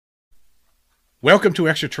Welcome to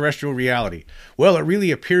Extraterrestrial Reality. Well, it really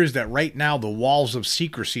appears that right now the walls of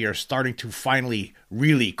secrecy are starting to finally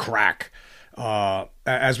really crack.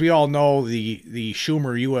 As we all know, the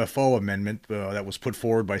Schumer UFO amendment that was put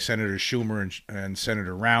forward by Senator Schumer and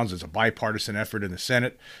Senator Rounds is a bipartisan effort in the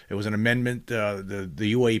Senate. It was an amendment, the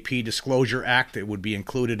UAP Disclosure Act. It would be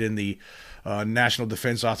included in the National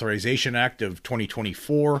Defense Authorization Act of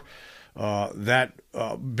 2024. That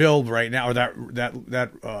bill right now, or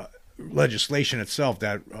that legislation itself,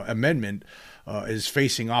 that amendment, is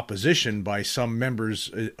facing opposition by some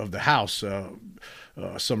members of the House,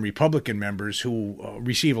 some Republican members who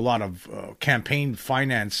receive a lot of campaign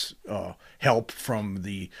finance help from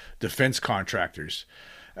the defense contractors.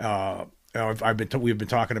 We've been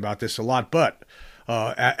talking about this a lot, but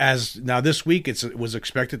as now this week, it was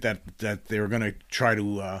expected that they were going to try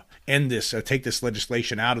to end this, take this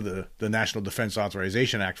legislation out of the National Defense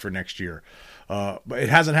Authorization Act for next year. But it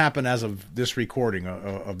hasn't happened as of this recording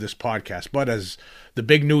of this podcast. But as the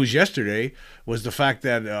big news yesterday was the fact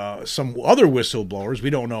that some other whistleblowers, we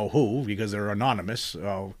don't know who because they're anonymous,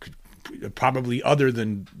 probably other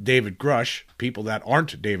than David Grush, people that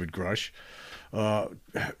aren't David Grush,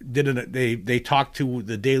 they talked to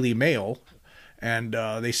the Daily Mail. And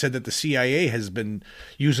they said that the CIA has been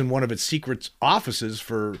using one of its secret offices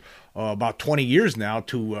for about 20 years now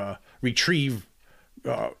to retrieve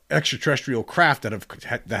extraterrestrial craft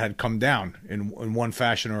that had come down in one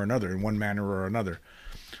fashion or another, in one manner or another.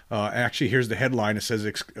 Actually, here's the headline. It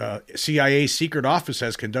says, CIA's secret office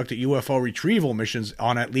has conducted UFO retrieval missions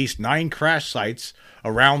on at least 9 crash sites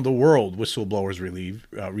around the world, whistleblowers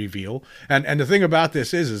reveal. And the thing about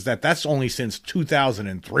this is that that's only since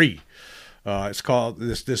 2003. It's called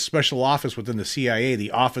this special office within the CIA, the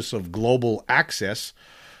Office of Global Access.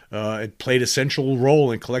 It played a central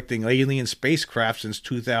role in collecting alien spacecraft since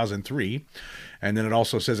 2003. And then it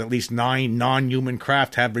also says at least 9 non-human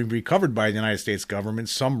craft have been recovered by the United States government,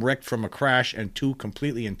 some wrecked from a crash and 2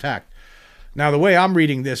 completely intact. Now, the way I'm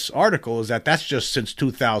reading this article is that that's just since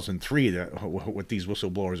 2003, what these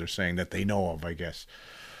whistleblowers are saying that they know of, I guess.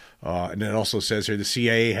 And it also says here the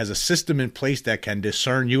CIA has a system in place that can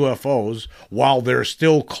discern UFOs while they're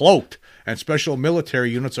still cloaked, and special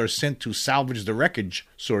military units are sent to salvage the wreckage,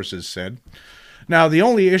 sources said. Now, the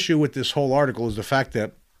only issue with this whole article is the fact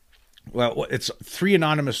that, well, it's 3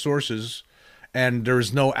 anonymous sources, and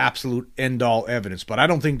there's no absolute end-all evidence. But I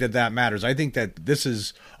don't think that matters. I think that this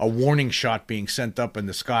is a warning shot being sent up in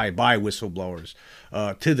the sky by whistleblowers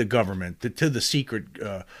to the government, to the secret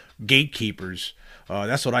gatekeepers.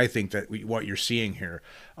 That's what I think what you're seeing here.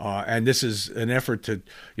 And this is an effort to,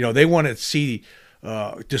 they want to see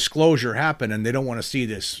disclosure happen, and they don't want to see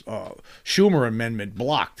this Schumer amendment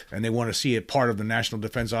blocked, and they want to see it part of the National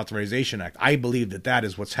Defense Authorization Act. I believe that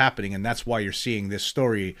is what's happening, and that's why you're seeing this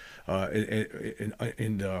story in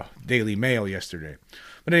the Daily Mail yesterday.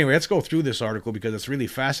 But anyway, let's go through this article because it's really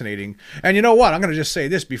fascinating. And you know what? I'm going to just say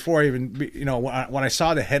this before I even, when I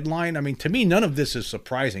saw the headline, I mean, to me, none of this is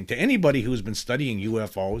surprising. To anybody who's been studying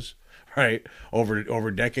UFOs, right,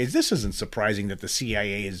 over decades, this isn't surprising that the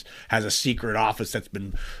CIA has a secret office that's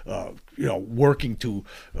been, working to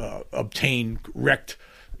obtain wrecked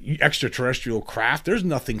extraterrestrial craft. There's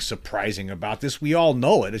nothing surprising about this. We all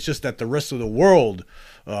know it. It's just that the rest of the world,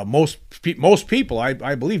 most people,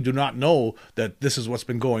 I believe, do not know that this is what's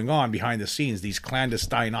been going on behind the scenes, these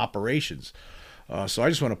clandestine operations. So I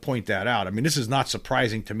just want to point that out. I mean, this is not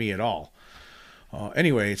surprising to me at all.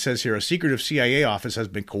 Anyway, it says here, a secretive CIA office has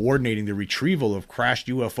been coordinating the retrieval of crashed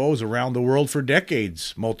UFOs around the world for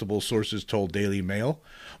decades, multiple sources told Daily Mail.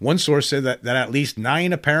 One source said that at least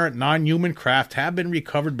 9 apparent non-human craft have been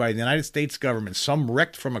recovered by the United States government, some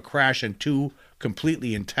wrecked from a crash and 2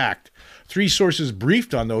 completely intact. 3 sources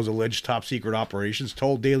briefed on those alleged top-secret operations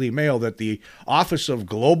told Daily Mail that the Office of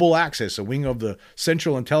Global Access, a wing of the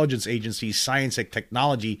Central Intelligence Agency's Science and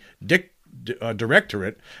Technology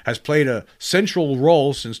Directorate, has played a central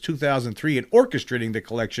role since 2003 in orchestrating the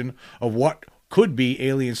collection of what could be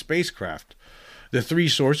alien spacecraft. The 3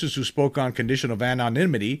 sources, who spoke on condition of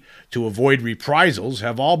anonymity to avoid reprisals,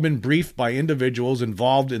 have all been briefed by individuals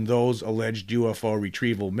involved in those alleged UFO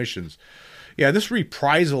retrieval missions. Yeah, this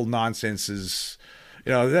reprisal nonsense is,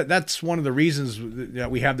 that's one of the reasons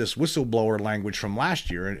that we have this whistleblower language from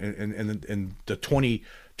last year in the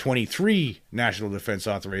 2023 National Defense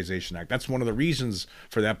Authorization Act. That's one of the reasons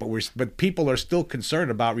for that. But people are still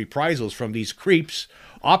concerned about reprisals from these creeps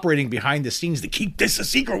operating behind the scenes to keep this a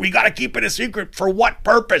secret. We got to keep it a secret. For what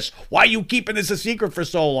purpose? Why are you keeping this a secret for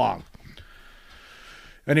so long?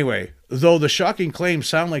 Anyway, though the shocking claims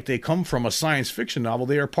sound like they come from a science fiction novel,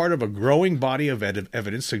 they are part of a growing body of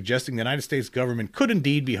evidence suggesting the United States government could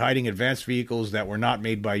indeed be hiding advanced vehicles that were not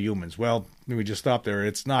made by humans. Well, let me just stop there.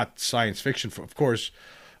 It's not science fiction, of course.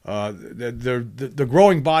 The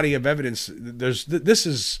growing body of evidence.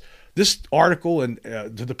 This article, and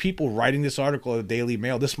to the people writing this article at the Daily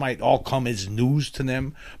Mail, this might all come as news to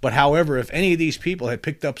them. But however, if any of these people had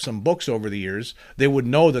picked up some books over the years, they would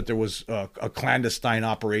know that there was a clandestine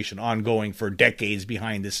operation ongoing for decades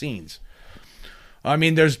behind the scenes. I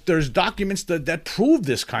mean, there's documents that prove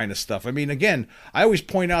this kind of stuff. I mean, again, I always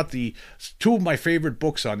point out the two of my favorite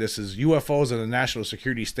books on this is UFOs and the National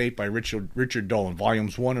Security State by Richard Dolan, volume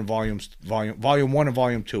 1 and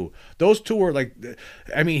volume 2. Those two are like,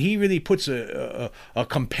 I mean, he really puts a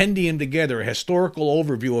compendium together, a historical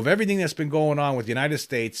overview of everything that's been going on with the United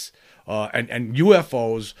States and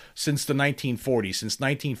UFOs since the 1940s, since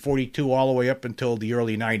 1942 all the way up until the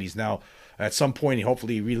early 90s. Now, at some point, he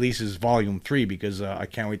hopefully releases volume 3 because I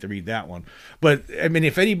can't wait to read that one. But, I mean,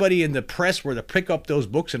 if anybody in the press were to pick up those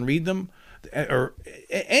books and read them, or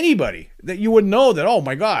anybody, that you would know that, oh,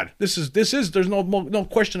 my God, this is there's no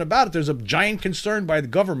question about it. There's a giant concern by the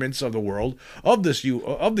governments of the world of the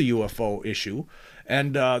UFO issue.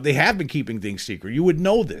 And they have been keeping things secret. You would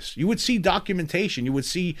know this. You would see documentation. You would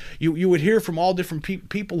see you would hear from all different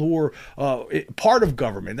people who were part of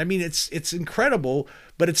government. I mean, it's incredible.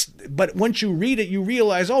 But once you read it, you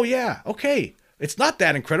realize, oh yeah, okay, it's not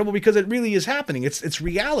that incredible because it really is happening. It's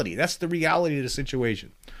reality. That's the reality of the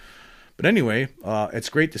situation. But anyway, it's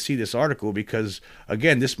great to see this article because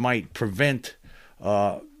again, this might prevent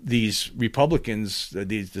these Republicans,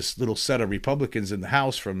 this little set of Republicans in the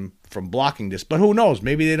House from blocking this. But who knows?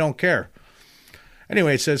 Maybe they don't care.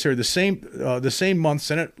 Anyway, it says here the same month,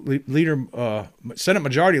 Senate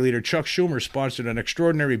Majority Leader Chuck Schumer sponsored an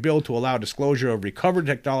extraordinary bill to allow disclosure of recovered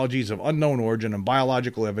technologies of unknown origin and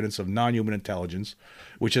biological evidence of non-human intelligence,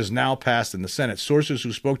 which has now passed in the Senate. Sources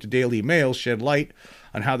who spoke to Daily Mail shed light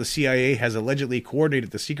on how the CIA has allegedly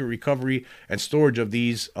coordinated the secret recovery and storage of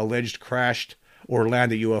these alleged crashed or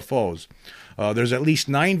landed UFOs. There's at least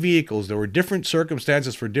 9 vehicles. There were different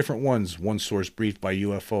circumstances for different ones, one source briefed by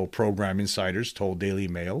UFO program insiders told Daily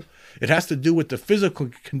Mail. It has to do with the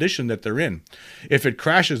physical condition that they're in. If it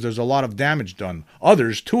crashes, there's a lot of damage done.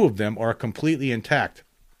 Others, 2 of them, are completely intact.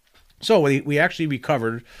 So we actually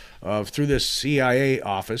recovered through this CIA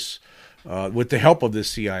office, with the help of this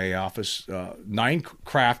CIA office, 9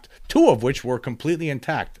 craft, 2 of which were completely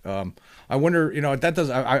intact. I wonder,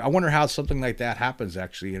 I wonder how something like that happens.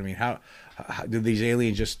 Actually, I mean, how did these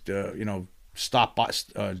aliens just, stop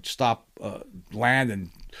land and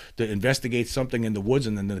to investigate something in the woods,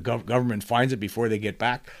 and then the government finds it before they get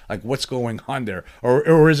back? Like, what's going on there,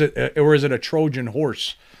 or is it a Trojan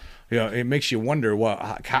horse? It makes you wonder,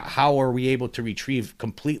 how are we able to retrieve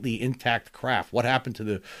completely intact craft? What happened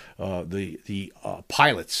to the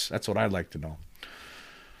pilots? That's what I'd like to know.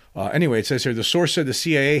 Anyway, it says here, the source said the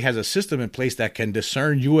CIA has a system in place that can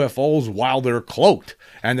discern UFOs while they're cloaked,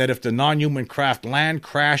 and that if the non-human craft land,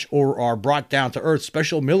 crash, or are brought down to Earth,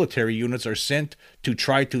 special military units are sent to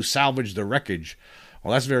try to salvage the wreckage.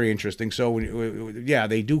 Well, that's very interesting. So, yeah,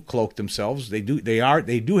 they do cloak themselves. They do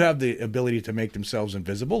have the ability to make themselves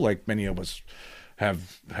invisible, like many of us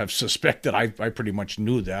have suspected. I pretty much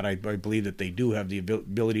knew that. I believe that they do have the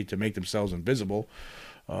ability to make themselves invisible,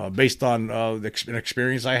 based on an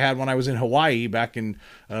experience I had when I was in Hawaii back in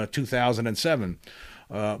 2007.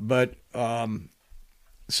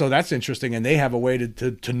 So that's interesting, and they have a way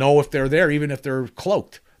to know if they're there, even if they're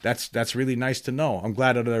cloaked. That's really nice to know. I'm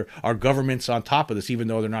glad that our government's on top of this, even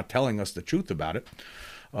though they're not telling us the truth about it.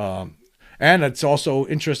 And it's also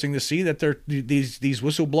interesting to see that these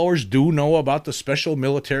whistleblowers do know about the special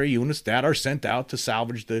military units that are sent out to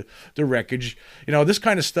salvage the wreckage. This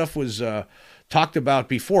kind of stuff was talked about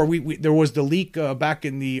before. There was the leak back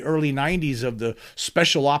in the early 90s of the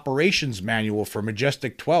Special Operations Manual for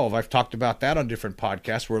Majestic 12. I've talked about that on different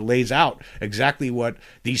podcasts, where it lays out exactly what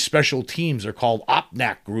these special teams are called,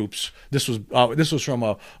 OPNAC groups. This was from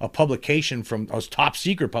a publication, from a top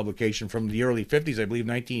secret publication from the early 50s, I believe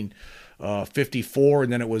 1954,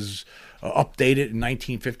 and then it was updated in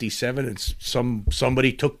 1957. And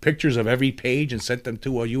somebody took pictures of every page and sent them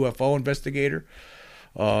to a UFO investigator.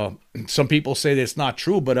 Some people say that it's not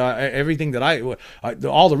true, but everything that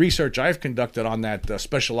all the research I've conducted on that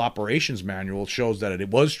Special Operations Manual shows that it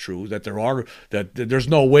was true. That there's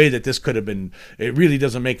no way that this could have been. It really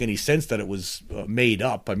doesn't make any sense that it was made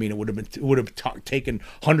up. I mean, it would have taken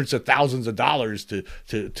hundreds of thousands of dollars to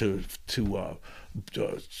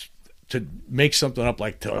to make something up,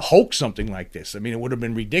 like to hoax something like this. I mean, it would have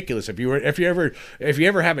been ridiculous. If you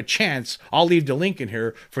ever have a chance, I'll leave the link in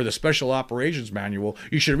here for the Special Operations Manual.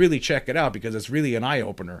 You should really check it out because it's really an eye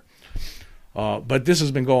opener. But this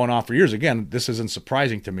has been going on for years. Again, this isn't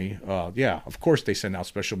surprising to me. Yeah, of course they send out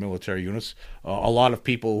special military units. A lot of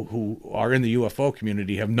people who are in the UFO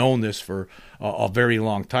community have known this for a very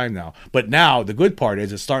long time now. But now the good part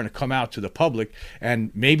is it's starting to come out to the public,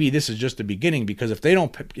 and maybe this is just the beginning, because if they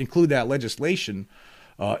don't include that legislation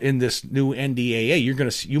in this new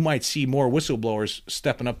NDAA, you might see more whistleblowers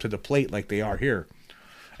stepping up to the plate like they are here.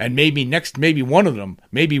 And maybe one of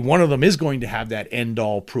them is going to have that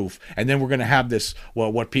end-all proof. And then we're going to have this,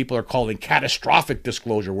 well, what people are calling catastrophic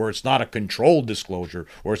disclosure, where it's not a controlled disclosure,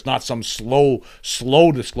 or it's not some slow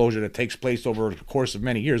disclosure that takes place over the course of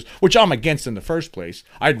many years, which I'm against in the first place.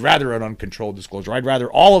 I'd rather an uncontrolled disclosure. I'd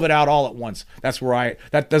rather all of it out all at once.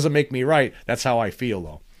 That doesn't make me right. That's how I feel,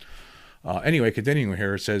 though. Anyway, continuing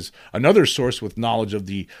here, it says, another source with knowledge of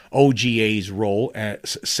the OGA's role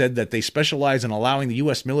said that they specialize in allowing the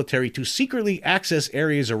U.S. military to secretly access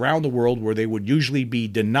areas around the world where they would usually be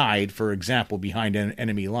denied, for example, behind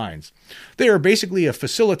enemy lines. They are basically a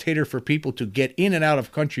facilitator for people to get in and out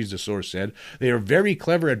of countries, the source said. They are very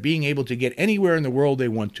clever at being able to get anywhere in the world they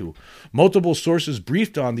want to. Multiple sources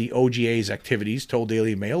briefed on the OGA's activities told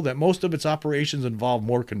Daily Mail that most of its operations involve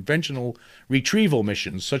more conventional retrieval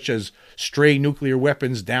missions, such as stray nuclear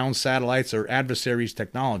weapons, down satellites, or adversaries'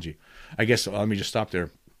 technology. I guess, let me just stop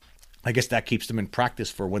there. I guess that keeps them in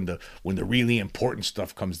practice for when the really important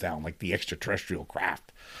stuff comes down, like the extraterrestrial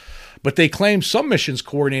craft. But they claim some missions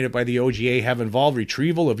coordinated by the OGA have involved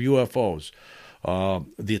retrieval of UFOs.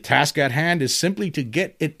 The task at hand is simply to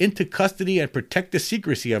get it into custody and protect the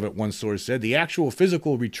secrecy of it, one source said. The actual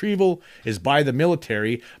physical retrieval is by the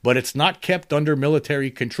military, but it's not kept under military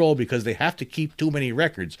control because they have to keep too many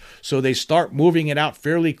records. So they start moving it out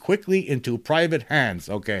fairly quickly into private hands.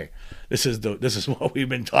 Okay, this is what we've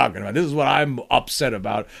been talking about. This is what I'm upset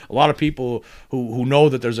about. A lot of people who know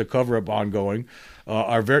that there's a cover-up ongoing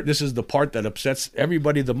this is the part that upsets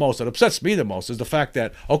everybody the most. That upsets me the most is the fact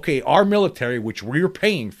that, okay, our military, which we're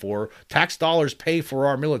paying for, tax dollars pay for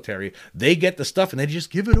our military, they get the stuff and they just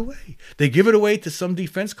give it away. They give it away to some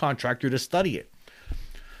defense contractor to study it.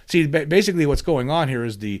 See, basically what's going on here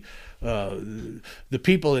is the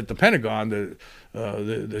people at the Pentagon,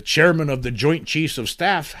 the chairman of the Joint Chiefs of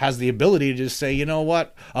Staff has the ability to just say, you know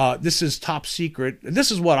what, this is top secret.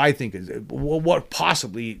 This is what I think is what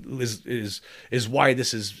possibly is why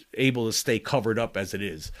this is able to stay covered up as it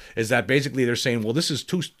is that basically they're saying, well, this is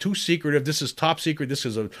too secretive. This is top secret. This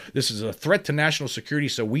is a threat to national security.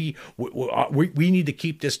 So we need to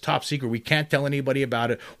keep this top secret. We can't tell anybody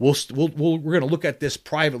about it. We're going to look at this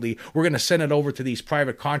privately. We're going to send it over to these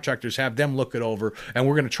private contractors, have them look it over, and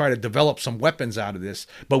we're going to try to develop some weapons out of this,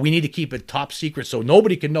 but we need to keep it top secret so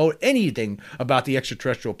nobody can know anything about the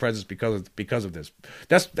extraterrestrial presence because of this.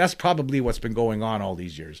 That's probably what's been going on all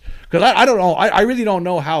these years. Because I don't know, I really don't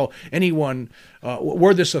know how anyone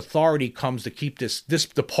where this authority comes to keep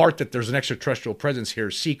the part that there's an extraterrestrial presence here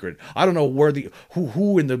secret. I don't know where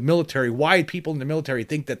who in the military, why people in the military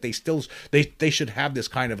think that they should have this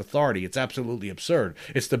kind of authority. It's absolutely absurd.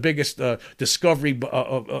 It's the biggest discovery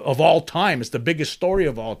of all time. It's the biggest story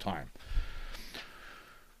of all time.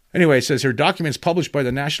 Anyway, it says here, documents published by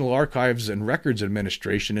the National Archives and Records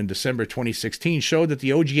Administration in December 2016 showed that the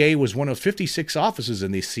OGA was one of 56 offices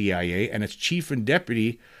in the CIA, and its chief and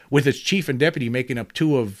deputy making up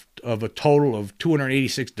two of a total of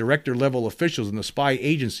 286 director-level officials in the spy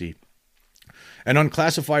agency. An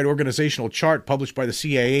unclassified organizational chart published by the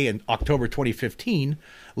CIA in October 2015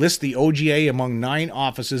 lists the OGA among 9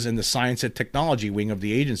 offices in the Science and Technology wing of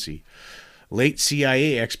the agency. Late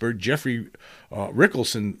CIA expert Jeffrey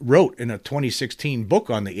Rickelson wrote in a 2016 book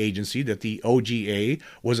on the agency that the OGA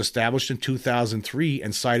was established in 2003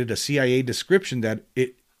 and cited a CIA description that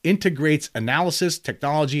it integrates analysis,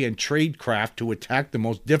 technology, and tradecraft to attack the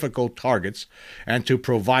most difficult targets and to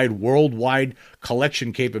provide worldwide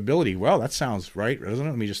collection capability. Well, that sounds right, doesn't it?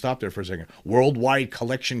 Let me just stop there for a second. Worldwide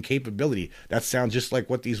collection capability. That sounds just like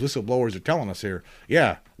what these whistleblowers are telling us here.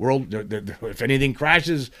 Yeah, if anything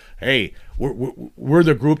crashes, hey, we're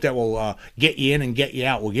the group that will get you in and get you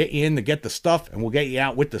out. We'll get you in to get the stuff, and we'll get you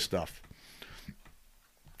out with the stuff.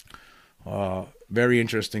 Very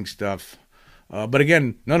interesting stuff. But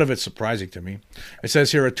again, none of it's surprising to me. It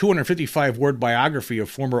says here, a 255-word biography of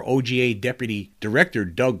former OGA Deputy Director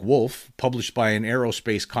Doug Wolf, published by an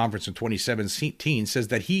aerospace conference in 2017, says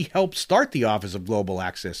that he helped start the Office of Global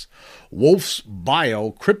Access. Wolf's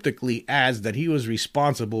bio cryptically adds that he was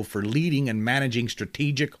responsible for leading and managing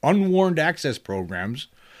strategic unwarned access programs,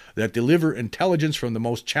 that deliver intelligence from the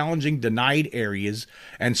most challenging denied areas,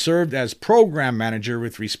 and served as program manager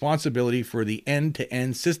with responsibility for the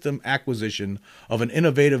end-to-end system acquisition of an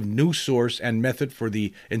innovative new source and method for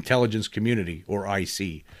the intelligence community, or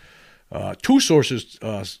IC. Two sources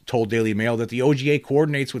told Daily Mail that the OGA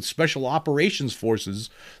coordinates with special operations forces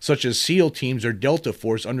such as SEAL teams or Delta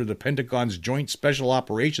Force under the Pentagon's Joint Special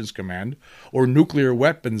Operations Command, or nuclear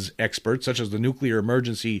weapons experts such as the Nuclear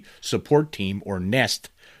Emergency Support Team, or NEST,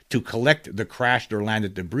 to collect the crashed or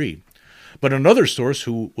landed debris. But another source,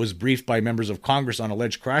 who was briefed by members of Congress on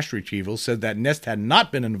alleged crash retrieval, said that NEST had not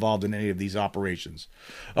been involved in any of these operations.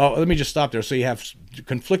 Let me just stop there. So you have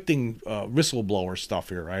conflicting whistleblower stuff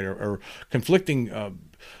here, right? Or conflicting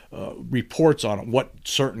reports on what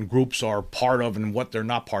certain groups are part of and what they're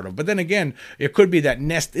not part of. But then again, it could be that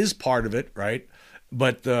NEST is part of it, right?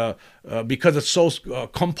 But because it's so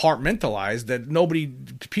compartmentalized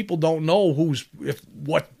that people don't know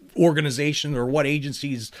what organization or what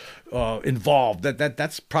agencies involved.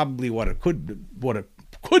 That's probably what it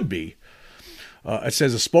could be. It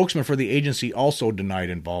says a spokesman for the agency also denied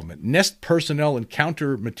involvement. NEST personnel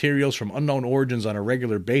encounter materials from unknown origins on a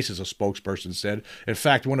regular basis, a spokesperson said. In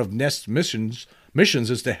fact, one of NEST's missions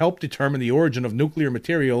is to help determine the origin of nuclear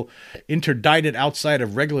material interdicted outside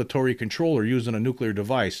of regulatory control or used in a nuclear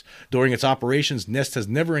device. During its operations, NEST has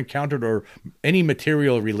never encountered any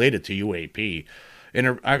material related to UAP.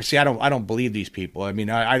 And I don't believe these people. I mean,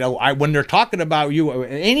 I when they're talking about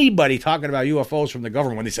anybody talking about UFOs from the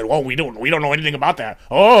government, when they said, "Oh, we don't know anything about that."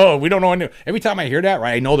 Oh, we don't know anything. Every time I hear that,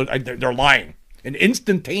 right, I know that they're lying, and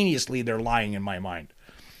instantaneously they're lying in my mind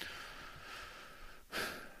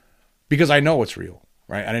because I know it's real,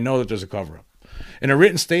 right, and I know that there's a cover-up. In a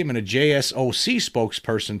written statement, a JSOC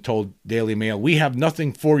spokesperson told Daily Mail, "We have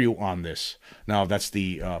nothing for you on this." Now, that's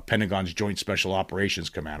the Pentagon's Joint Special Operations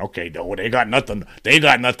Command. Okay, no, they got nothing. They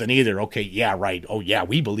got nothing either. Okay, yeah, right. Oh, yeah,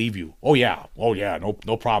 we believe you. Oh, yeah,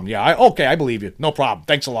 no problem. Yeah, I believe you. No problem.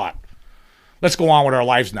 Thanks a lot. Let's go on with our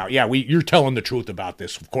lives now. Yeah, you're telling the truth about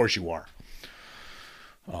this. Of course you are.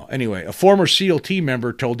 Anyway, a former SEAL team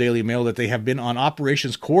member told Daily Mail that they have been on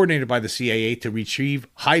operations coordinated by the CIA to retrieve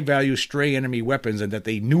high-value stray enemy weapons, and that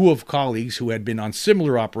they knew of colleagues who had been on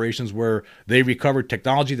similar operations where they recovered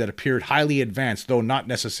technology that appeared highly advanced, though not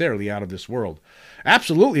necessarily out of this world.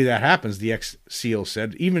 Absolutely, that happens, the ex-SEAL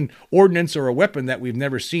said. Even ordnance or a weapon that we've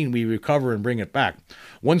never seen, we recover and bring it back.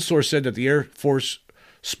 One source said that the Air Force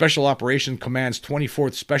Special Operations Command's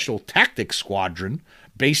 24th Special Tactics Squadron,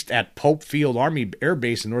 based at Pope Field Army Air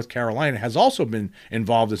Base in North Carolina, has also been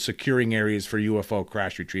involved in securing areas for UFO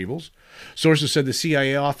crash retrievals. Sources said the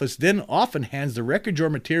CIA office then often hands the wreckage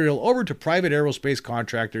or material over to private aerospace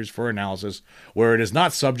contractors for analysis, where it is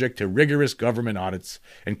not subject to rigorous government audits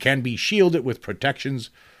and can be shielded with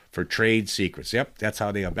protections for trade secrets. Yep, that's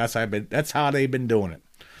how they've been doing it.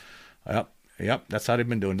 Yep, that's how they've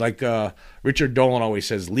been doing. Like Richard Dolan always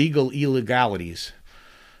says, legal illegalities.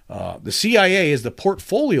 The CIA is the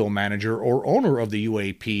portfolio manager or owner of the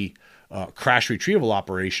UAP crash retrieval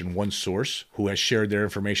operation, one source who has shared their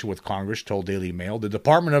information with Congress told Daily Mail. The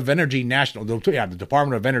Department of Energy the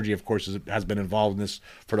Department of Energy, of course, has been involved in this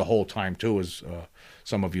for the whole time, too, as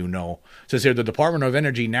some of you know. It says here, the Department of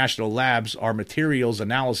Energy National Labs are materials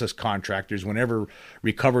analysis contractors whenever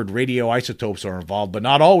recovered radioisotopes are involved, but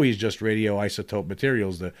not always just radioisotope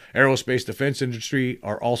materials. The aerospace defense industry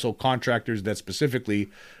are also contractors that specifically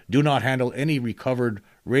do not handle any recovered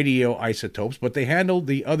radioisotopes, but they handle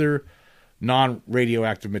the other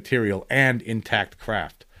non-radioactive material and intact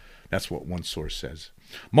craft. That's what one source says.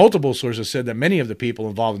 Multiple sources said that many of the people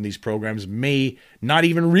involved in these programs may not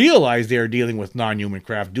even realize they are dealing with non-human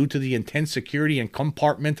craft due to the intense security and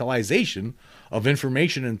compartmentalization of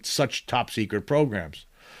information in such top-secret programs.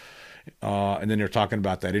 And then they're talking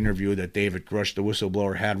about that interview that David Grush, the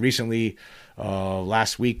whistleblower, had recently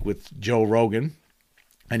last week with Joe Rogan.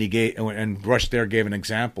 And Grush there gave an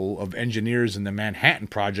example of engineers in the Manhattan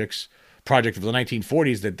project of the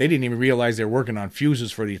 1940s that they didn't even realize they were working on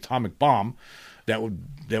fuses for the atomic bomb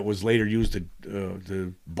that was later used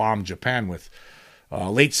to bomb Japan with.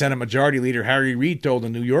 Late Senate Majority Leader Harry Reid told the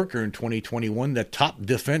New Yorker in 2021 that top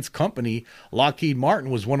defense company Lockheed Martin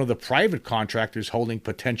was one of the private contractors holding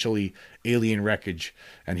potentially alien wreckage.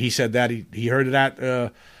 And he said that he heard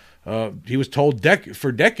that he was told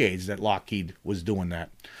for decades that Lockheed was doing that.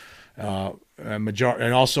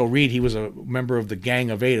 And also Reid, he was a member of the Gang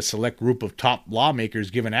of Eight, a select group of top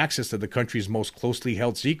lawmakers given access to the country's most closely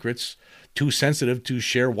held secrets, too sensitive to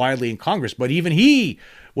share widely in Congress. But even he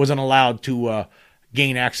wasn't allowed to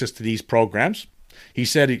gain access to these programs. He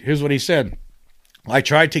said, here's what he said. I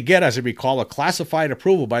tried to get, as I recall, a classified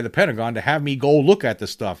approval by the Pentagon to have me go look at the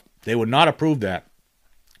stuff. They would not approve that.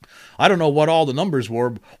 I don't know what all the numbers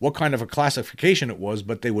were, what kind of a classification it was,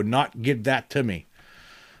 but they would not give that to me.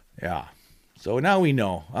 Yeah. So now we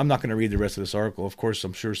know. I'm not going to read the rest of this article. Of course,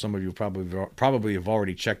 I'm sure some of you probably have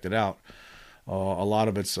already checked it out. A lot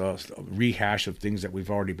of it's a rehash of things that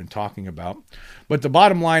we've already been talking about. But the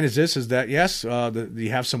bottom line is this, is that, yes, you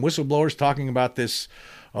have some whistleblowers talking about this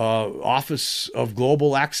Office of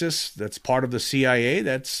Global Access that's part of the CIA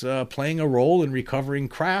that's playing a role in recovering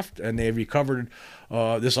craft. And they've recovered,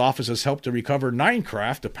 this office has helped to recover 9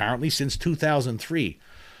 craft, apparently, since 2003.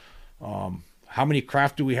 How many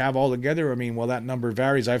craft do we have altogether? I mean, well, that number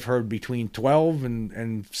varies. I've heard between 12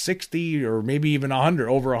 and 60, or maybe even 100,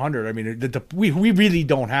 over 100. I mean, we really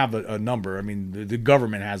don't have a number. I mean, the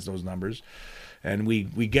government has those numbers, and we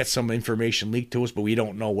get some information leaked to us, but we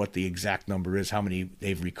don't know what the exact number is, how many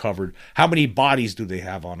they've recovered. How many bodies do they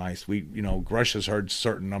have on ice? Grush has heard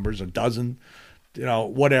certain numbers, a dozen,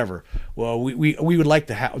 whatever. Well, we would like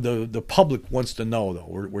to have, the public wants to know, though.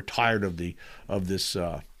 We're tired of this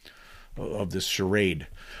charade.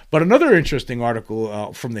 But another interesting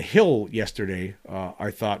article from The Hill yesterday,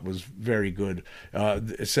 I thought was very good.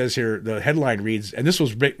 It says here, the headline reads, and this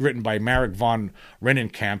was written by Marek von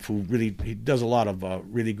Rennenkamp, he does a lot of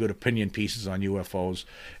really good opinion pieces on UFOs,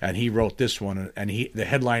 and he wrote this one, and the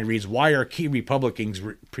headline reads, "Why are key Republicans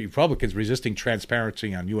resisting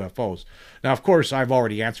transparency on UFOs?" Now, of course, I've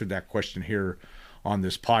already answered that question here on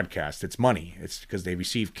this podcast. It's money. It's because they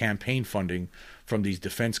receive campaign funding from these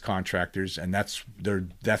defense contractors, and that's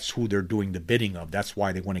who they're doing the bidding of. That's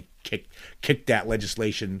why they want to kick that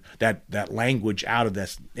legislation, that language out of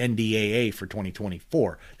this NDAA for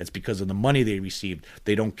 2024. That's because of the money they received.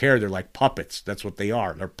 They don't care. They're like puppets. That's what they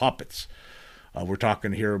are. They're puppets. We're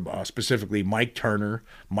talking here specifically Mike Turner,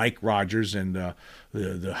 Mike Rogers, and the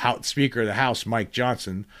Speaker of the House, Mike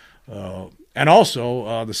Johnson. And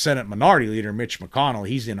also the Senate Minority Leader, Mitch McConnell,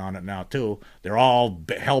 he's in on it now, too. They're all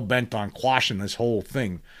hell-bent on quashing this whole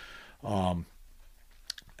thing. And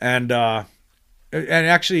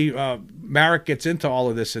actually, Marek gets into all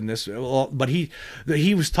of this in this, but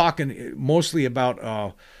he was talking mostly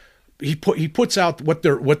about he puts out what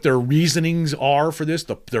their reasonings are for this,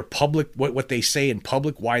 their public, what they say in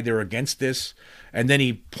public, why they're against this. And then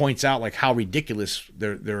he points out like how ridiculous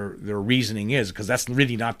their reasoning is, because that's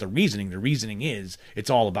really not the reasoning. The reasoning is it's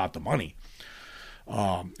all about the money.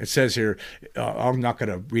 It says here, I'm not going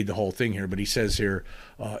to read the whole thing here, but he says here,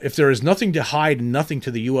 if there is nothing to hide and nothing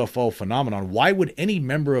to the UFO phenomenon, why would any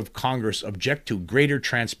member of Congress object to greater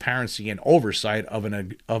transparency and oversight of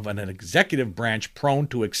an executive branch prone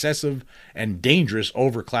to excessive and dangerous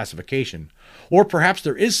overclassification? Or perhaps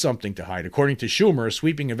there is something to hide. According to Schumer, a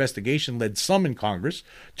sweeping investigation led some in Congress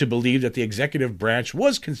to believe that the executive branch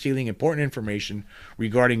was concealing important information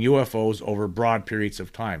regarding UFOs over broad periods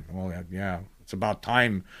of time. Well, yeah, it's about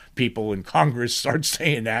time people in Congress start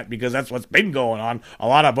saying that, because that's what's been going on. A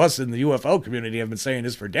lot of us in the UFO community have been saying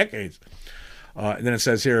this for decades. And then it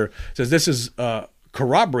says here, this is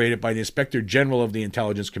corroborated by the Inspector General of the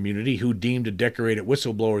Intelligence Community, who deemed a decorated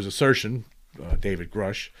whistleblower's assertion, David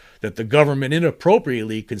Grush, that the government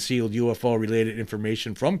inappropriately concealed UFO-related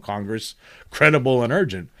information from Congress credible and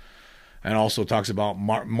urgent. And also talks about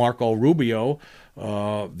Marco Rubio,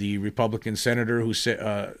 the Republican senator who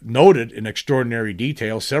noted in extraordinary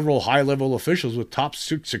detail several high-level officials with top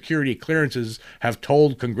security clearances have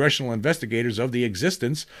told congressional investigators of the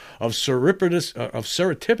existence of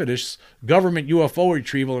surreptitious government UFO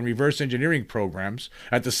retrieval and reverse engineering programs.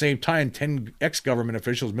 At the same time, 10 ex-government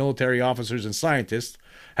officials, military officers, and scientists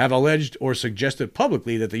have alleged or suggested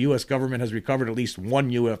publicly that the U.S. government has recovered at least one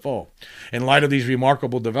UFO. In light of these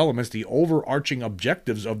remarkable developments, the overarching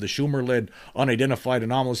objectives of the Schumer-led Unidentified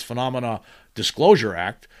Anomalous Phenomena Disclosure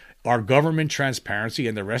Act are government transparency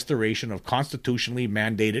and the restoration of constitutionally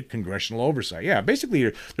mandated congressional oversight. Yeah,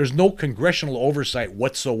 basically, there's no congressional oversight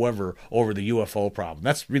whatsoever over the UFO problem.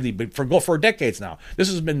 That's really been for decades now. This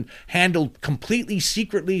has been handled completely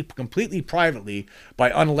secretly, completely privately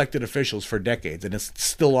by unelected officials for decades, and it's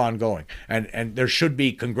still ongoing. And there should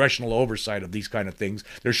be congressional oversight of these kind of things.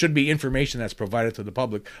 There should be information that's provided to the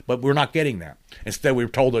public, but we're not getting that. Instead, we're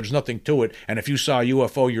told there's nothing to it, and if you saw a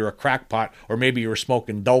UFO, you're a crackpot, or maybe you were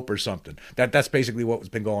smoking dope or something. That's basically what's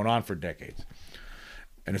been going on for decades.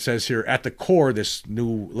 And it says here, at the core, this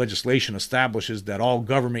new legislation establishes that all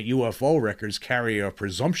government UFO records carry a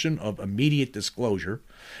presumption of immediate disclosure.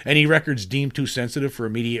 Any records deemed too sensitive for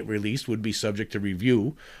immediate release would be subject to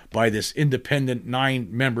review by this independent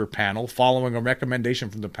 9-member panel. Following a recommendation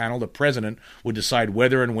from the panel, the president would decide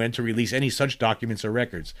whether and when to release any such documents or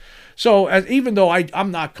records. So even though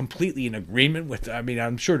I'm not completely in agreement with,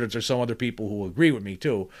 I'm sure that there's some other people who agree with me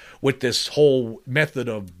too, with this whole method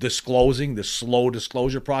of disclosing, the slow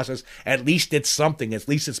disclosure process, at least it's something. At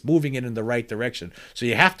least it's moving it in the right direction. So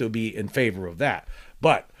you have to be in favor of that.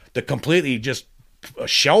 But to completely just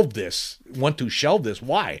shelve this,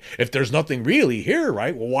 why? If there's nothing really here,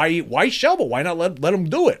 right? Well, why shelve it? Why not let them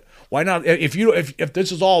do it? Why not? If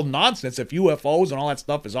this is all nonsense, if UFOs and all that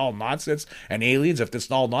stuff is all nonsense, and aliens, if this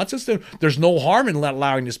is all nonsense, then there's no harm in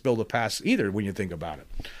allowing this bill to pass either, when you think about it.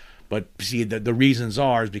 But see, the reasons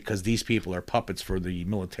is because these people are puppets for the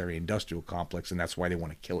military-industrial complex, and that's why they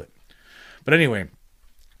want to kill it. But anyway,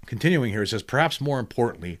 continuing here, it says, perhaps more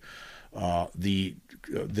importantly,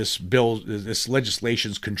 this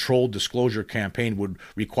legislation's controlled disclosure campaign would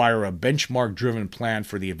require a benchmark-driven plan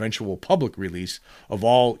for the eventual public release of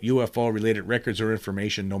all UFO-related records or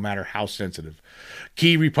information, no matter how sensitive.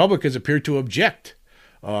 Key Republicans appear to object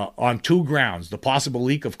on two grounds: the possible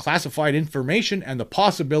leak of classified information and the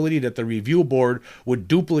possibility that the review board would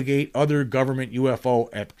duplicate other government UFO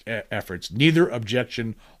efforts. Neither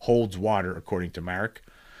objection holds water, according to Marek.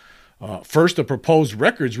 First, the proposed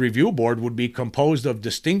records review board would be composed of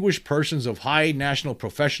distinguished persons of high national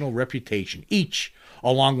professional reputation. Each,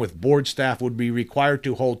 along with board staff, would be required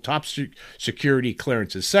to hold top security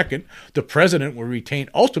clearances. Second, the president will retain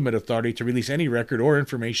ultimate authority to release any record or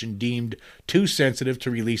information deemed too sensitive to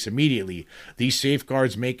release immediately. These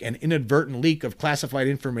safeguards make an inadvertent leak of classified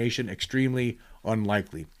information extremely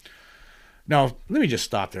unlikely. Now, let me just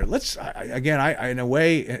stop there. In a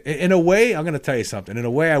way, I'm going to tell you something. In a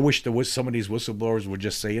way, I wish there was some of these whistleblowers would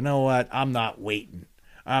just say, you know what, I'm not waiting.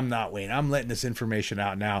 I'm letting this information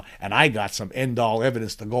out now, and I got some end-all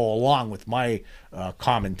evidence to go along with my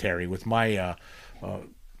commentary, with my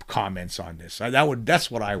comments on this.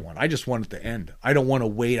 That's what I want. I just want it to end. I don't want to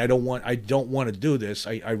wait. I don't want to do this.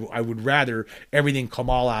 I would rather everything come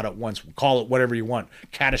all out at once. Call it whatever you want.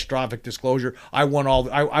 Catastrophic disclosure. I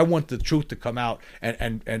want the truth to come out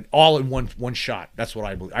and all in one shot. That's what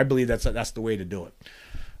I believe. I believe that's the way to do it.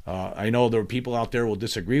 I know there are people out there who will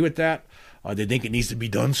disagree with that. They think it needs to be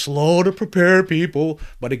done slow to prepare people.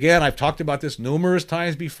 But again, I've talked about this numerous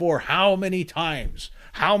times before. How many times?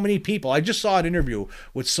 How many people? I just saw an interview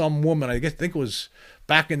with some woman, I think it was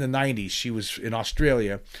back in the 90s. She was in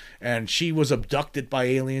Australia, and she was abducted by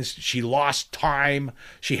aliens. She lost time.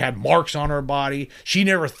 She had marks on her body. She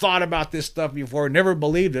never thought about this stuff before, never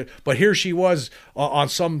believed it. But here she was on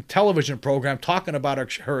some television program talking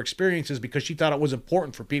about her experiences because she thought it was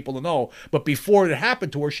important for people to know. But before it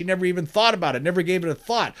happened to her, she never even thought about it, never gave it a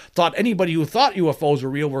thought. Thought anybody who thought UFOs were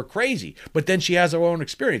real were crazy. But then she has her own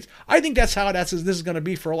experience. I think that's how this is going to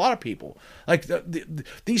be for a lot of people. Like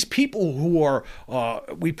these people who are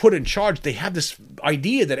we put in charge, they have this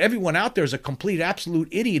idea that everyone out there is a complete absolute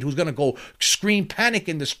idiot who's going to go scream panic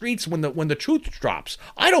in the streets when the truth drops.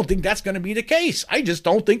 I don't think that's going to be the case. I just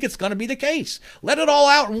don't think it's going to be the case. Let it all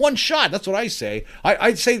out in one shot. That's what I say.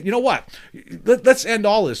 I'd say, you know what? Let's end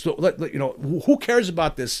all this. Who cares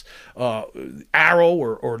about this arrow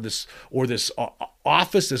or this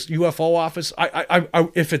office, this UFO office?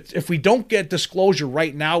 If we don't get disclosure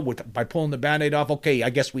right now by pulling the Band-Aid off, okay, I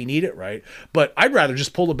guess we need it, right? But I'd rather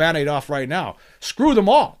just pull the Band-Aid off right now. Screw them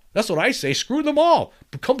all. That's what I say. Screw them all.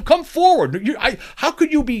 Come forward. How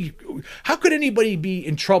could anybody be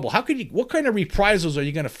in trouble? What kind of reprisals are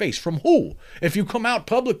you going to face? From who? If you come out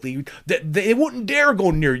publicly, they wouldn't dare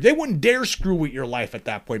go near you. They wouldn't dare screw with your life at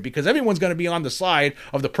that point, because everyone's going to be on the side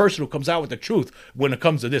of the person who comes out with the truth when it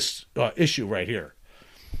comes to this issue right here.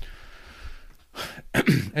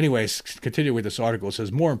 Anyways, continue with this article. It says,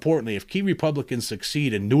 more importantly, if key Republicans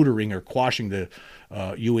succeed in neutering or quashing the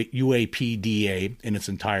UAPDA in its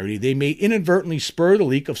entirety, they may inadvertently spur the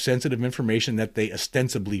leak of sensitive information that they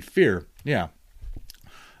ostensibly fear. Yeah,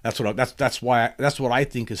 that's what I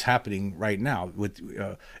think is happening right now with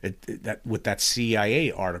that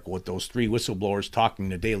CIA article with those 3 whistleblowers talking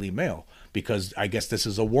to Daily Mail. Because I guess this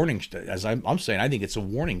is a warning. As I'm saying, I think it's a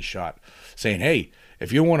warning shot, saying, hey,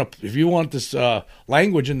 if you want this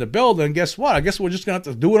language in the bill, then guess what? I guess we're just gonna have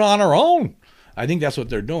to do it on our own. I think that's what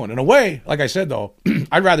they're doing. In a way, like I said, though,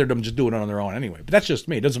 I'd rather them just do it on their own anyway. But that's just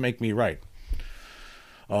me. It doesn't make me right.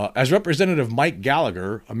 As Representative Mike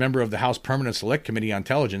Gallagher, a member of the House Permanent Select Committee on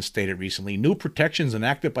Intelligence, stated recently, new protections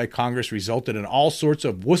enacted by Congress resulted in all sorts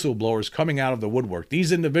of whistleblowers coming out of the woodwork.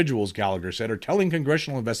 These individuals, Gallagher said, are telling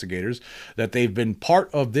congressional investigators that they've been part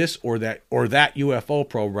of this or that UFO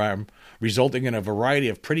program resulting in a variety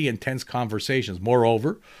of pretty intense conversations.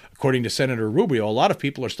 Moreover, according to Senator Rubio, a lot of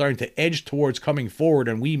people are starting to edge towards coming forward,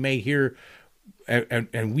 and we may hear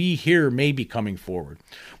and we here may be coming forward.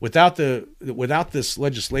 Without this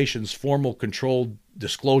legislation's formal controlled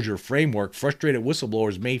disclosure framework, frustrated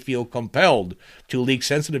whistleblowers may feel compelled to leak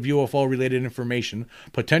sensitive UFO-related information,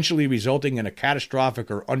 potentially resulting in a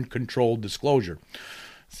catastrophic or uncontrolled disclosure.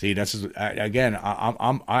 See, that's again,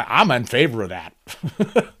 I'm in favor of that.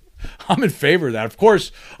 I'm in favor of that. Of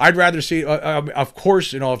course, I'd rather see, of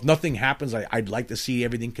course, if nothing happens, I'd like to see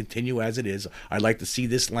everything continue as it is. I'd like to see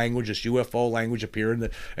this language, this UFO language, appear in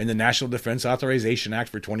the National Defense Authorization Act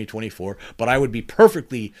for 2024. But I would be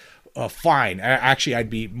perfectly fine. Actually,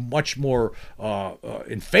 I'd be much more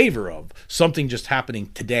in favor of something just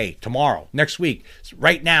happening today, tomorrow, next week,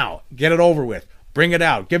 right now. Get it over with. Bring it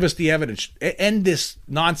out. Give us the evidence. End this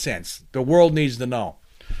nonsense. The world needs to know.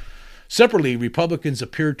 Separately, Republicans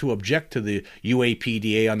appeared to object to the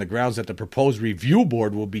UAPDA on the grounds that the proposed review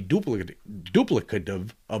board will be duplicative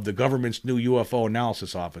of the government's new UFO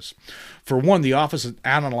analysis office. For one, the office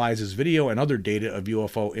analyzes video and other data of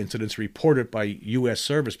UFO incidents reported by U.S.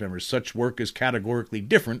 service members. Such work is categorically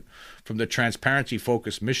different from the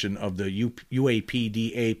transparency-focused mission of the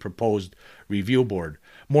UAPDA proposed review board.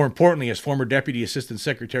 More importantly, as former Deputy Assistant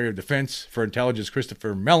Secretary of Defense for Intelligence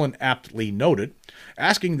Christopher Mellon aptly noted,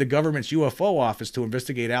 asking the government's UFO office to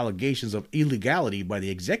investigate allegations of illegality by the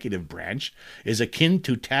executive branch is akin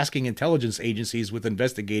to tasking intelligence agencies with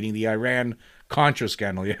investigating the Iran-Contra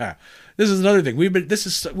scandal. Yeah, this is another thing.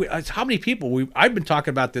 How many people I've been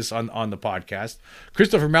talking about this on the podcast.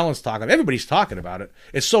 Christopher Mellon's talking. Everybody's talking about it.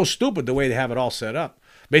 It's so stupid the way they have it all set up.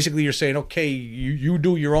 Basically, you're saying, okay, you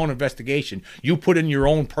do your own investigation. You put in your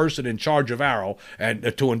own person in charge of Arrow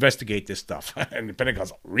and to investigate this stuff. And the Pentagon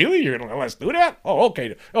goes, really? You're going to let us do that? Oh,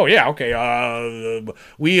 okay. Oh, yeah, okay.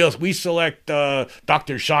 We select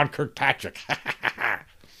Dr. Sean Kirkpatrick.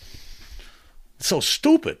 So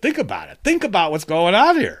stupid. Think about it. Think about what's going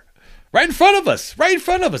on here. Right in front of us. Right in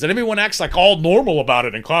front of us. And everyone acts like all normal about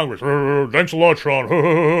it in Congress. Thanks a lot,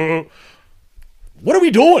 Sean. What are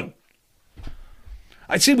we doing?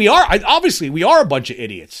 I see. We are a bunch of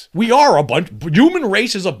idiots. Human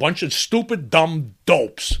race is a bunch of stupid, dumb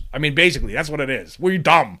dopes. I mean, basically, that's what it is. We're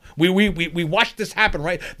dumb. We watched this happen.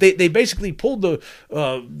 Right? They basically pulled the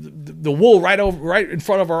wool right in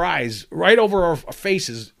front of our eyes, right over our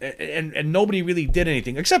faces, and nobody really did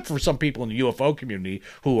anything except for some people in the UFO community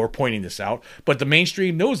who are pointing this out. But the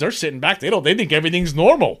mainstream news, they're sitting back. They think everything's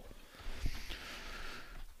normal.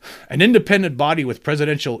 An independent body with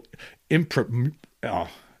presidential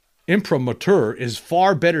imprimatur is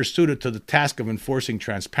far better suited to the task of enforcing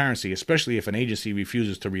transparency, especially if an agency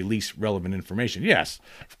refuses to release relevant information. Yes,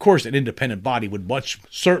 of course, an independent body would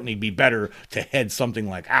certainly be better to head something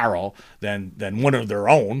like Arrow than one of their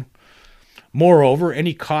own. Moreover,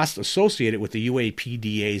 any cost associated with the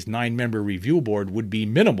UAPDA's 9-member review board would be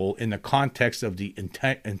minimal in the context of the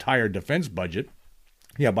entire defense budget.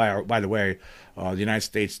 Yeah, by the way, the United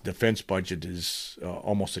States defense budget is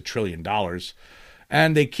almost $1 trillion.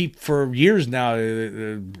 And they keep, for years now,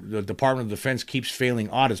 the Department of Defense keeps failing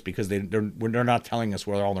audits because they're not telling us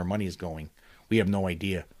where all their money is going. We have no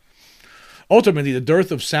idea. Ultimately, the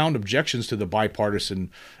dearth of sound objections to the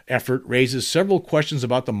bipartisan effort raises several questions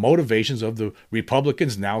about the motivations of the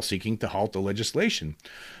Republicans now seeking to halt the legislation.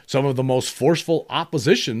 Some of the most forceful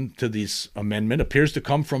opposition to this amendment appears to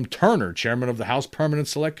come from Turner, chairman of the House Permanent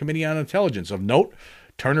Select Committee on Intelligence. Of note,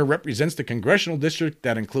 Turner represents the congressional district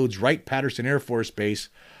that includes Wright-Patterson Air Force Base,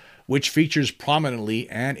 which features prominently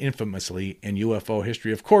and infamously in UFO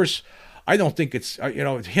history. Of course, I don't think it's,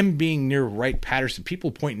 him being near Wright-Patterson,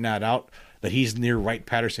 people pointing that out, that he's near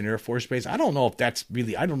Wright-Patterson Air Force Base. I don't know if that's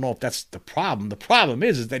the problem. The problem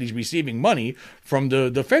is that he's receiving money from the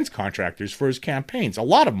defense contractors for his campaigns. A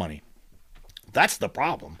lot of money. That's the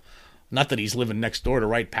problem. Not that he's living next door to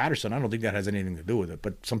Wright-Patterson. I don't think that has anything to do with it,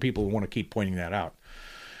 but some people want to keep pointing that out.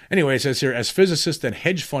 Anyway, it says here, as physicist and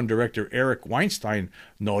hedge fund director Eric Weinstein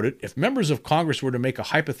noted, if members of Congress were to make a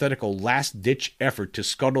hypothetical last-ditch effort to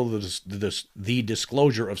scuttle the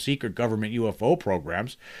disclosure of secret government UFO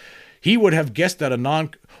programs, he would have guessed that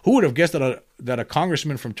that a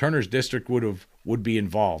congressman from Turner's district would be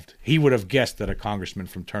involved. He would have guessed that a congressman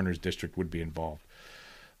from Turner's district would be involved.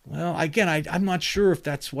 Well, again, I'm not sure if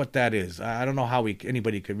that's what that is. I don't know how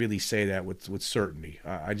anybody could really say that with certainty.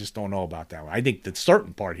 I just don't know about that one. I think the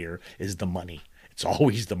certain part here is the money. It's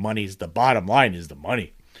always the money. The bottom line is the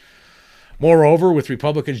money. Moreover, with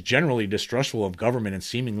Republicans generally distrustful of government and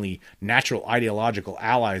seemingly natural ideological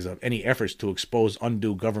allies of any efforts to expose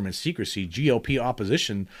undue government secrecy, GOP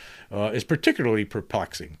opposition is particularly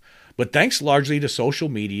perplexing. But thanks largely to social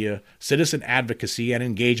media, citizen advocacy and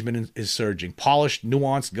engagement is surging. Polished,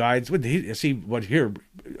 nuanced guides. See what here?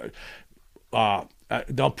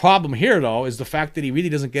 The problem here, though, is the fact that he really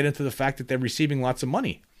doesn't get into the fact that they're receiving lots of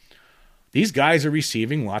money. These guys are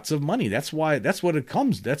receiving lots of money. That's why. That's what it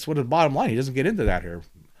comes. That's what the bottom line. He doesn't get into that here.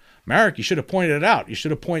 Marek, you should have pointed it out. You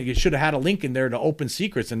should have had a link in there to Open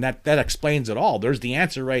Secrets, and that explains it all. There's the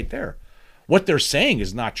answer right there. What they're saying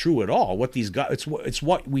is not true at all. What these guys, it's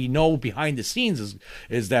what we know behind the scenes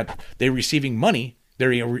is that they're receiving money.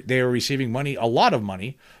 They are receiving money, a lot of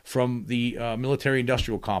money, from the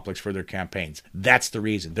military-industrial complex for their campaigns. That's the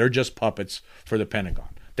reason. They're just puppets for the Pentagon.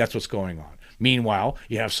 That's what's going on. Meanwhile,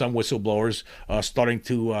 you have some whistleblowers starting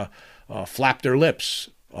to flap their lips,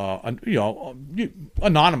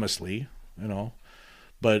 anonymously,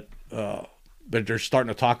 but they're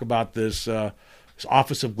starting to talk about this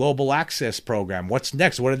Office of Global Access program. What's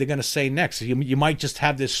next? What are they going to say next? You might just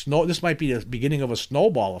have this This might be the beginning of a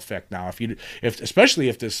snowball effect now. Especially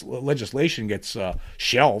if this legislation gets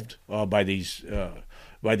shelved by these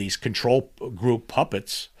control group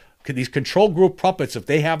puppets. These control group puppets, if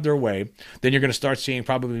they have their way, then you're going to start seeing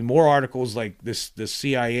probably more articles like this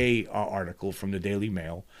CIA article from the Daily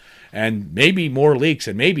Mail, and maybe more leaks,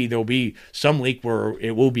 and maybe there'll be some leak where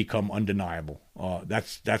it will become undeniable.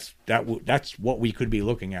 That's what we could be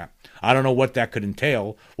looking at. I don't know what that could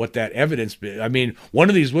entail, what that evidence. I mean, one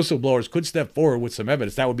of these whistleblowers could step forward with some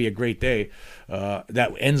evidence. That would be a great day.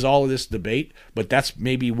 That ends all of this debate. But that's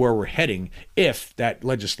maybe where we're heading if that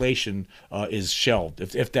legislation is shelved.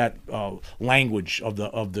 If that language of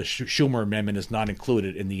the Schumer amendment is not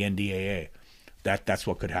included in the NDAA, that's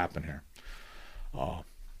what could happen here.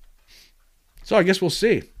 So I guess we'll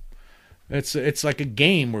see. It's like a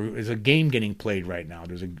game where there's a game getting played right now.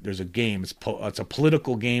 There's a game. It's a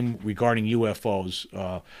political game regarding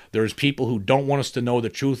UFOs. There's people who don't want us to know the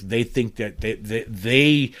truth. They think that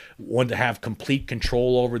they want to have complete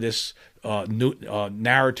control over this new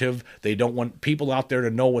narrative. They don't want people out there to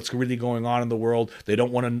know what's really going on in the world. They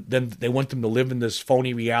don't want them. They want them to live in this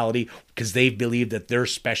phony reality because they believe that they're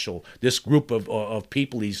special. This group of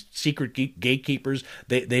people, these secret gatekeepers,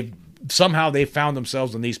 they've found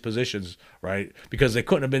themselves in these positions, right? Because they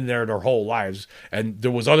couldn't have been there their whole lives. And there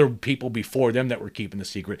was other people before them that were keeping the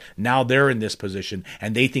secret. Now they're in this position,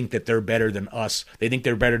 and they think that they're better than us. They think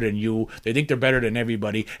they're better than you. They think they're better than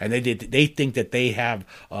everybody. And they think that they have,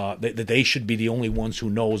 that they should be the only ones who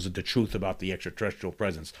knows the truth about the extraterrestrial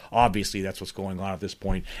presence. Obviously, that's what's going on at this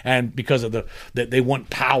point. And because of that they want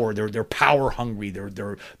power. They're power hungry.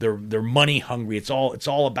 They're money hungry. It's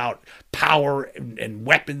all about power and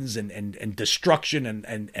weapons and destruction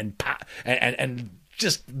and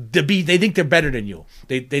just to be. They think they're better than you.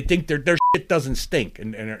 They think their shit doesn't stink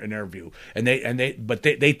in their view, but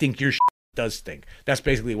they think your shit does stink. That's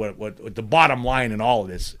basically what the bottom line in all of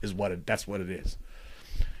this is. That's what it is.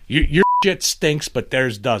 Your shit stinks, but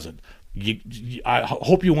theirs doesn't. I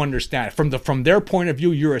hope you understand. From their point of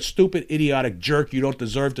view, you're a stupid, idiotic jerk. You don't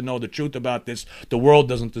deserve to know the truth about this. The world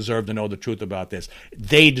doesn't deserve to know the truth about this.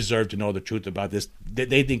 They deserve to know the truth about this.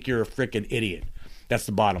 They think you're a freaking idiot. That's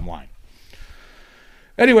the bottom line.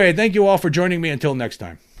 Anyway, thank you all for joining me. Until next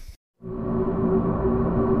time.